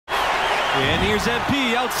And here's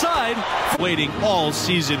MP outside, waiting all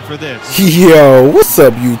season for this. Yo, what's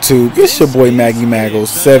up YouTube? It's your boy Maggie Mago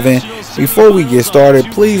 7. Before we get started,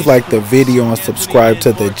 please like the video and subscribe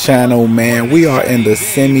to the channel, man. We are in the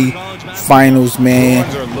semi-finals, man.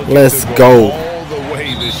 Let's go. All the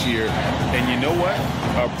way this year. And you know what?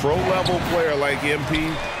 A pro-level player like MP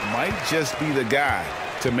might just be the guy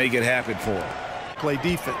to make it happen for him. Play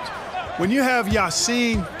defense. When you have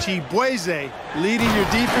Yassine Chibueze leading your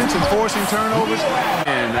defense and forcing turnovers.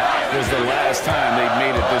 And that was the last time they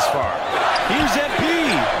made it this far. Here's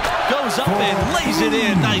MP. Goes up and lays it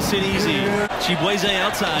in nice and easy. Chibueze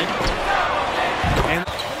outside.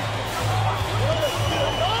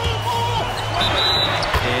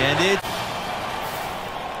 And it.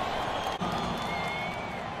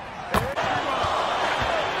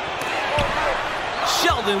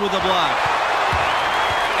 Sheldon with a block.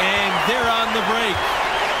 And they're on the break.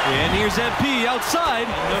 And here's MP outside.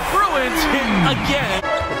 The Bruins hit again.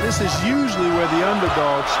 This is usually where the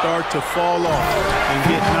underdogs start to fall off and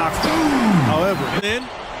get knocked out. However, then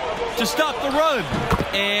to stop the run.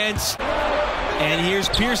 And here's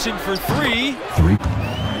Pearson for three.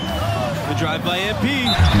 The drive by MP.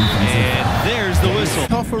 And there's the whistle.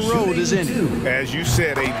 Tougher road is in it. As you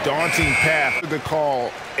said, a daunting path to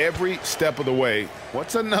call every step of the way.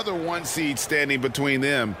 What's another one seed standing between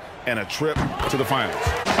them and a trip to the finals?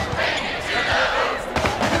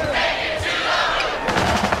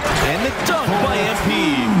 And the dunk by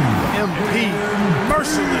MP. MP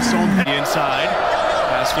merciless on The inside.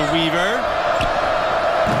 Pass for Weaver.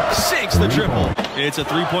 Sinks the triple. It's a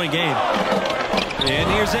three-point game. And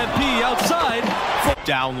here's MP outside.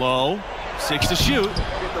 Down low. 6 to shoot.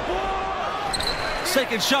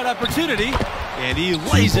 Second shot opportunity. And he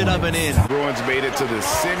lays it up and in. Bruins made it to the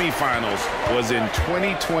semifinals was in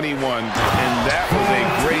 2021, and that was a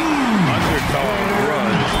great underdog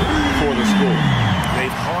run for the school.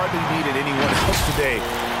 They've hardly needed anyone else today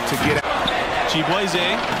to get out. Chibueze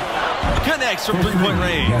connects from three-point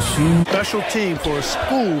range. special team for a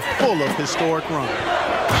school full of historic runs.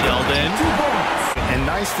 Sheldon. And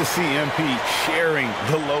nice to see MP sharing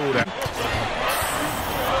the load.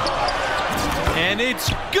 And it's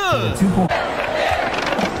good.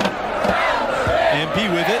 MP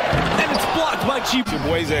with it. And it's blocked by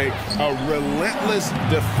Chibueze, a relentless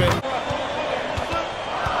defense.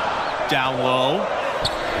 Down low.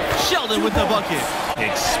 Sheldon with the bucket.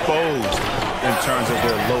 Exposed in terms of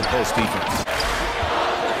their low post defense.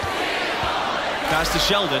 Pass to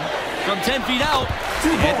Sheldon from 10 feet out.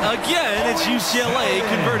 And again, it's UCLA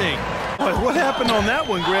converting. What happened on that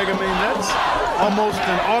one, Greg? I mean, that's almost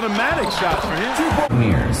an automatic shot for him.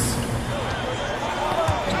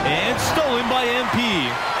 And stolen by MP.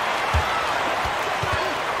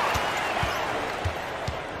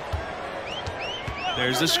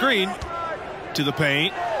 There's the screen. To the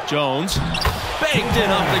paint. Jones. Banged it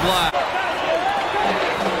off the glass.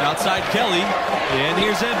 Outside Kelly. And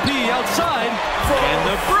here's MP outside. And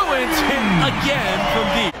the Bruins hit again from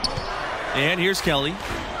deep. And here's Kelly.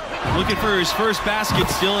 Looking for his first basket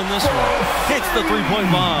still in this one. Hits the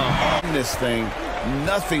three-point bomb. This thing,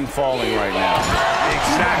 nothing falling right now.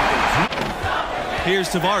 Exactly. Here's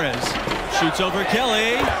Tavares. Shoots over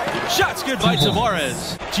Kelly. Shot's good by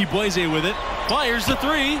Tavares. Chibueze with it. Fires the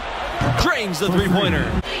three. Drains the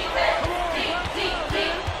three-pointer.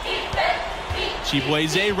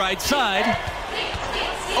 Chibueze right side.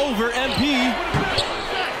 Over MP.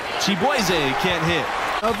 Chibueze can't hit.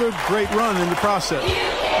 Another great run in the process.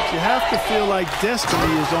 But you have to feel like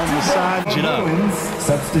destiny is on the side. Bruins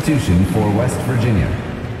substitution for West Virginia.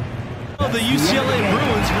 The UCLA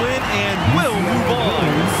Bruins win and will move on.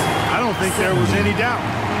 I don't think there was any doubt.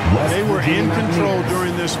 They were in control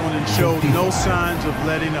during this one and showed no signs of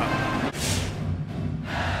letting up.